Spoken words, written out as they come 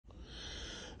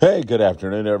Hey, good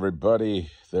afternoon, everybody.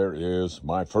 There is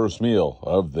my first meal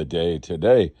of the day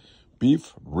today.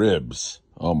 Beef ribs.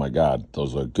 Oh my God,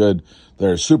 those are good.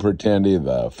 They're super tandy.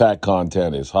 The fat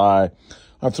content is high.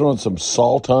 I've thrown some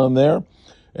salt on there,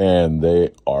 and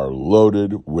they are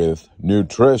loaded with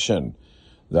nutrition.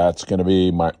 That's going to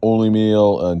be my only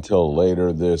meal until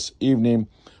later this evening.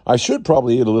 I should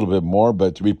probably eat a little bit more,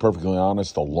 but to be perfectly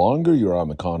honest, the longer you're on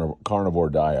the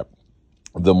carnivore diet,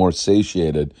 the more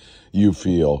satiated you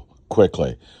feel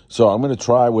quickly. So I'm going to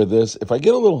try with this. If I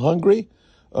get a little hungry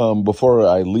before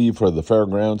I leave for the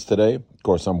fairgrounds today, of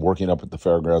course, I'm working up at the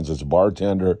fairgrounds as a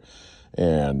bartender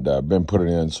and been putting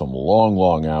in some long,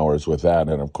 long hours with that.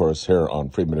 And of course, here on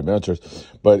Friedman Adventures.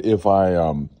 But if I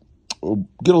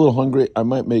get a little hungry, I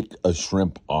might make a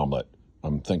shrimp omelet.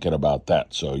 I'm thinking about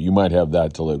that. So you might have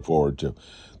that to look forward to.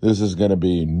 This is going to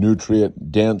be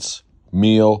nutrient dense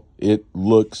meal. It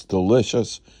looks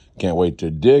delicious. Can't wait to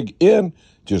dig in.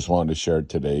 Just wanted to share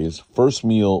today's first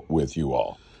meal with you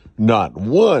all. Not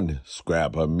one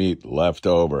scrap of meat left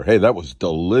over. Hey, that was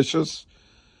delicious.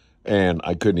 And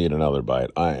I couldn't eat another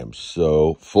bite. I am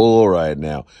so full right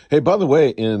now. Hey, by the way,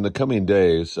 in the coming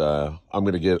days, I'm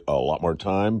going to get a lot more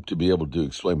time to be able to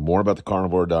explain more about the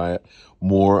carnivore diet,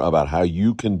 more about how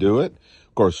you can do it.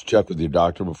 Of course, check with your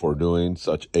doctor before doing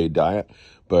such a diet.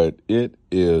 But it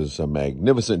is a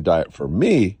magnificent diet for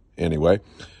me, anyway.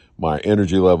 My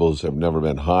energy levels have never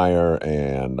been higher,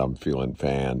 and I'm feeling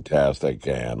fantastic.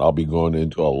 And I'll be going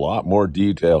into a lot more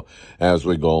detail as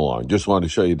we go along. Just wanted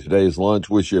to show you today's lunch.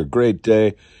 Wish you a great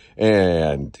day,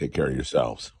 and take care of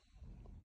yourselves.